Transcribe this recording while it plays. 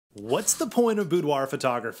What's the point of boudoir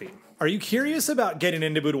photography? Are you curious about getting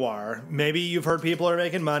into boudoir? Maybe you've heard people are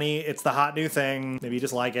making money, it's the hot new thing, maybe you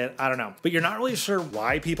just like it, I don't know. But you're not really sure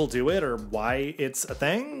why people do it or why it's a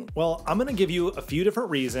thing? Well, I'm gonna give you a few different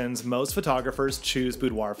reasons most photographers choose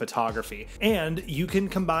boudoir photography. And you can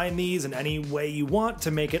combine these in any way you want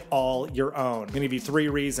to make it all your own. I'm gonna give you 3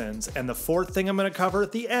 reasons, and the 4th thing I'm gonna cover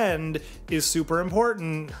at the end is super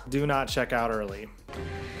important. Do not check out early.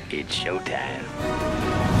 It's showtime.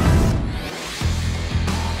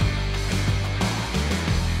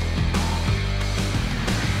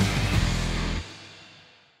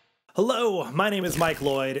 Hello, my name is Mike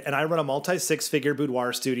Lloyd, and I run a multi-6-figure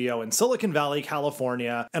boudoir studio in Silicon Valley,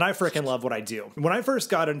 California, and I frickin' love what I do. When I first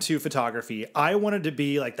got into photography, I wanted to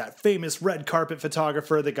be like that famous red carpet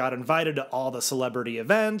photographer that got invited to all the celebrity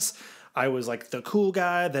events. I was like the cool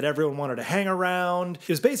guy that everyone wanted to hang around. It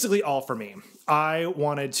was basically all for me. I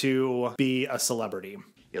wanted to be a celebrity.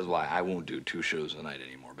 Here's why I won't do 2 shows a night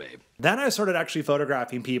anymore, babe. Then I started actually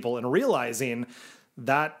photographing people and realizing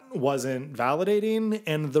that wasn't validating,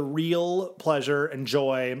 and the real pleasure and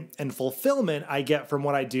joy and fulfillment I get from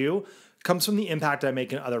what I do comes from the impact I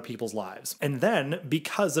make in other people's lives. And then,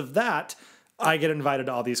 because of that, I get invited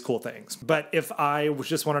to all these cool things. But if I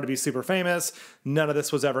just wanted to be super famous, none of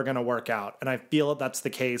this was ever going to work out. And I feel that that's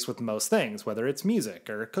the case with most things, whether it's music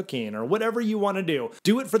or cooking or whatever you want to do.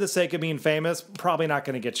 Do it for the sake of being famous, probably not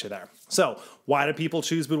going to get you there. So why do people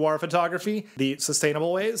choose boudoir photography? The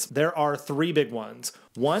sustainable ways? There are 3 big ones.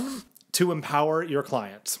 1, to empower your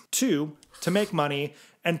clients. 2, to make money.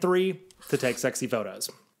 And 3, to take sexy photos.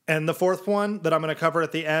 And the 4th one that I'm going to cover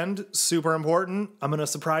at the end, super important. I'm going to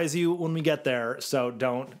surprise you when we get there, so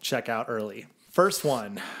don't check out early. First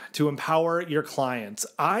one, to empower your clients.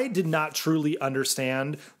 I did not truly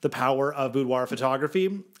understand the power of boudoir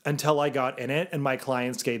photography until I got in it and my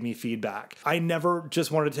clients gave me feedback. I never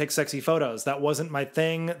just wanted to take sexy photos. That wasn't my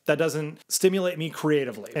thing. That doesn't stimulate me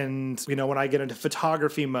creatively. And, when I get into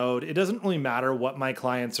photography mode, it doesn't really matter what my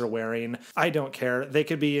clients are wearing. I don't care. They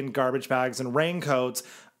could be in garbage bags and raincoats.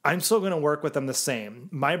 I'm still going to work with them the same.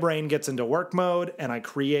 My brain gets into work mode and I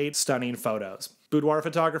create stunning photos. Boudoir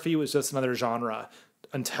photography was just another genre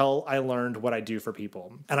until I learned what I do for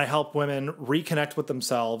people. And I help women reconnect with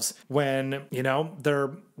themselves when,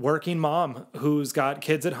 they're working mom who's got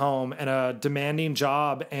kids at home and a demanding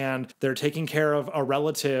job and they're taking care of a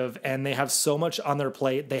relative and they have so much on their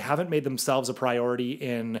plate, they haven't made themselves a priority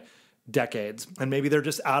in decades. And maybe they're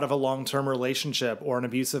just out of a long-term relationship or an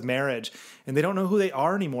abusive marriage and they don't know who they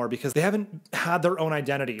are anymore because they haven't had their own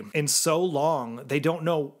identity in so long. They don't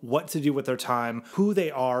know what to do with their time, who they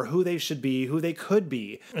are, who they should be, who they could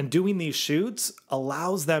be. And doing these shoots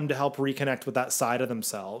allows them to help reconnect with that side of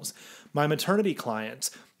themselves. My maternity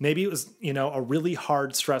clients, maybe it was, a really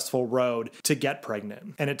hard, stressful road to get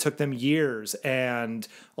pregnant. And it took them years and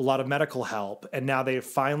a lot of medical help. And now they're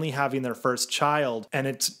finally having their first child and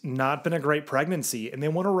it's not been a great pregnancy. And they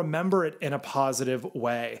want to remember it in a positive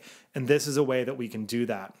way. And this is a way that we can do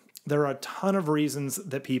that. There are a ton of reasons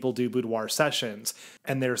that people do boudoir sessions,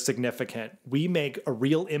 and they're significant. We make a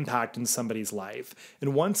real impact in somebody's life.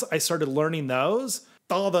 And once I started learning those,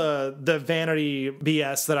 all the vanity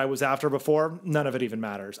BS that I was after before, none of it even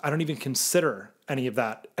matters. I don't even consider any of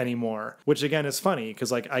that anymore, which again is funny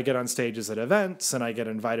because I get on stages at events and I get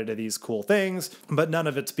invited to these cool things, but none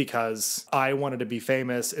of it's because I wanted to be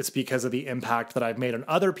famous. It's because of the impact that I've made on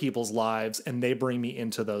other people's lives and they bring me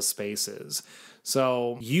into those spaces.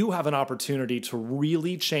 So you have an opportunity to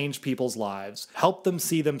really change people's lives, help them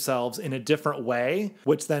see themselves in a different way,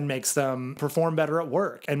 which then makes them perform better at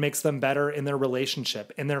work and makes them better in their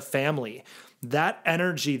relationship, in their family. That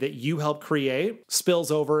energy that you help create spills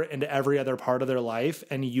over into every other part of their life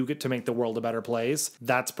and you get to make the world a better place.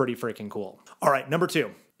 That's pretty freaking cool. All right, number 2.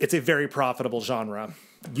 It's a very profitable genre.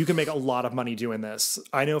 You can make a lot of money doing this.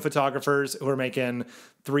 I know photographers who are making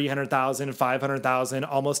 $300,000, $500,000,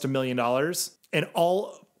 almost $1 million in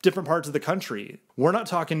all different parts of the country. We're not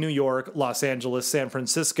talking New York, Los Angeles, San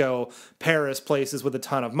Francisco, Paris, places with a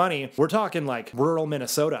ton of money. We're talking like rural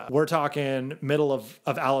Minnesota. We're talking middle of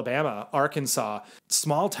Alabama, Arkansas,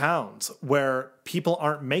 small towns where people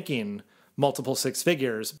aren't making multiple 6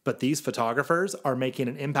 figures, but these photographers are making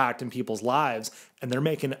an impact in people's lives and they're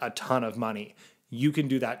making a ton of money. You can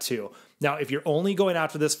do that too. Now, if you're only going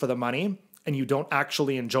after this for the money and you don't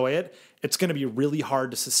actually enjoy it, it's going to be really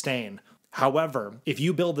hard to sustain. However, if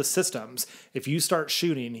you build the systems, if you start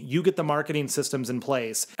shooting, you get the marketing systems in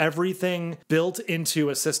place, everything built into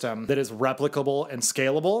a system that is replicable and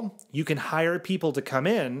scalable, you can hire people to come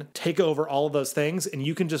in, take over all of those things, and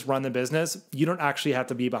you can just run the business. You don't actually have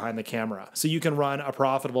to be behind the camera. So you can run a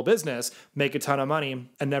profitable business, make a ton of money,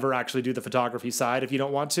 and never actually do the photography side if you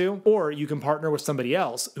don't want to. Or you can partner with somebody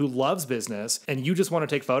else who loves business and you just want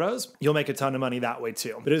to take photos. You'll make a ton of money that way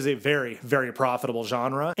too. It is a very, very profitable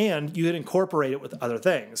genre, and you can incorporate it with other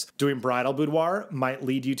things. Doing bridal boudoir might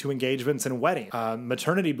lead you to engagements and weddings.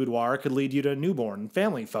 Maternity boudoir could lead you to newborn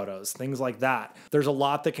family photos, things like that. There's a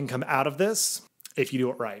lot that can come out of this if you do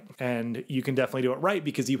it right. And you can definitely do it right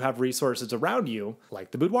because you have resources around you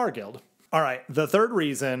like the Boudoir Guild. All right, the third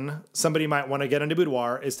reason somebody might want to get into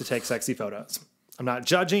boudoir is to take sexy photos. I'm not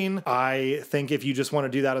judging. I think if you just want to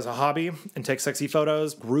do that as a hobby and take sexy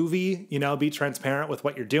photos, groovy, be transparent with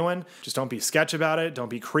what you're doing. Just don't be sketch about it. Don't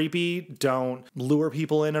be creepy. Don't lure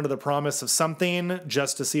people in under the promise of something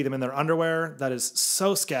just to see them in their underwear. That is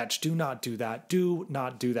so sketch. Do not do that. Do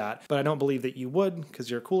not do that. But I don't believe that you would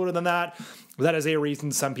because you're cooler than that. That is a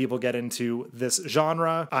reason some people get into this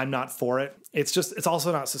genre. I'm not for it. It's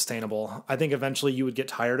also not sustainable. I think eventually you would get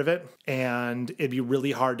tired of it and it'd be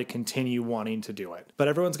really hard to continue wanting to do it. But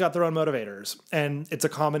everyone's got their own motivators and it's a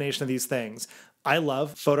combination of these things. I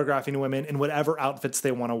love photographing women in whatever outfits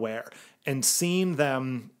they want to wear and seeing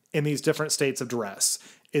them in these different states of dress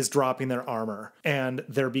is dropping their armor and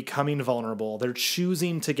they're becoming vulnerable. They're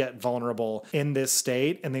choosing to get vulnerable in this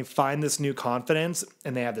state and they find this new confidence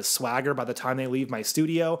and they have this swagger by the time they leave my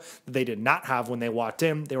studio that they did not have when they walked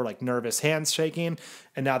in. They were like nervous, hands shaking,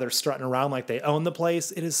 and now they're strutting around like they own the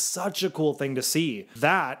place. It is such a cool thing to see.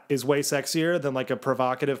 That is way sexier than like a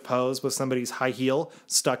provocative pose with somebody's high heel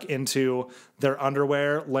stuck into their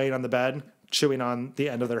underwear laying on the bed, chewing on the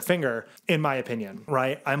end of their finger, in my opinion,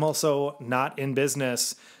 right? I'm also not in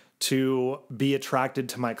business to be attracted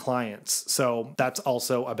to my clients. So that's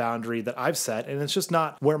also a boundary that I've set, and it's just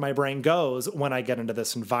not where my brain goes when I get into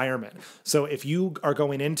this environment. So if you are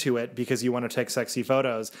going into it because you want to take sexy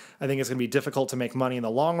photos, I think it's going to be difficult to make money in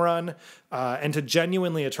the long run and to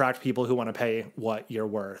genuinely attract people who want to pay what you're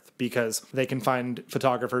worth because they can find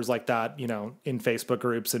photographers like that, in Facebook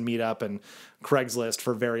groups and Meetup and Craigslist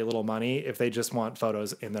for very little money if they just want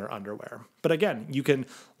photos in their underwear. But again, you can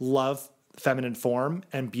love feminine form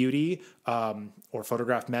and beauty or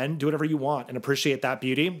photograph men, do whatever you want and appreciate that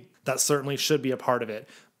beauty. That certainly should be a part of it.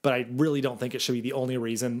 But I really don't think it should be the only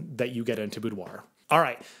reason that you get into boudoir. All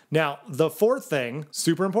right. Now, the fourth thing,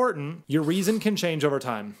 super important, your reason can change over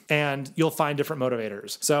time and you'll find different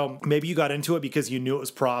motivators. So maybe you got into it because you knew it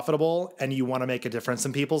was profitable and you want to make a difference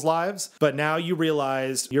in people's lives, but now you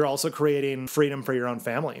realized you're also creating freedom for your own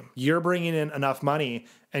family. You're bringing in enough money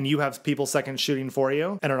and you have people second shooting for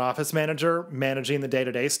you and an office manager managing the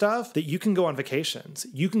day-to-day stuff that you can go on vacations.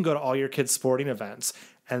 You can go to all your kids' sporting events.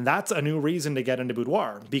 And that's a new reason to get into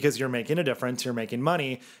boudoir because you're making a difference, you're making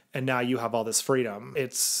money, and now you have all this freedom.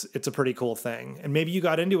 It's a pretty cool thing. And maybe you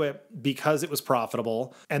got into it because it was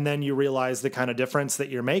profitable, and then you realize the kind of difference that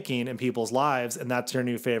you're making in people's lives, and that's your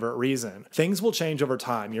new favorite reason. Things will change over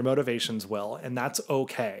time, your motivations will, and that's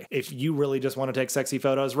okay. If you really just want to take sexy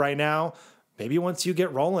photos right now, maybe once you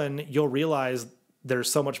get rolling, you'll realize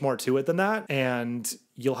there's so much more to it than that, and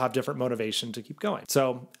you'll have different motivation to keep going.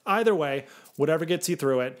 So either way, whatever gets you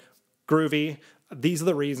through it, groovy. These are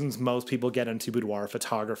the reasons most people get into boudoir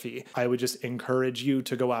photography. I would just encourage you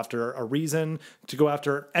to go after a reason, to go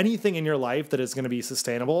after anything in your life that is going to be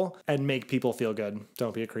sustainable and make people feel good.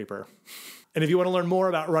 Don't be a creeper. And if you want to learn more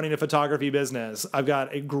about running a photography business, I've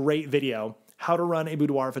got a great video, how to run a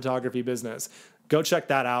boudoir photography business. Go check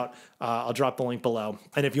that out. I'll drop the link below.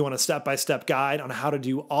 And if you want a step-by-step guide on how to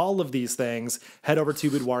do all of these things, head over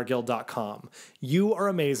to boudoirguild.com. You are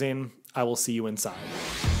amazing. I will see you inside.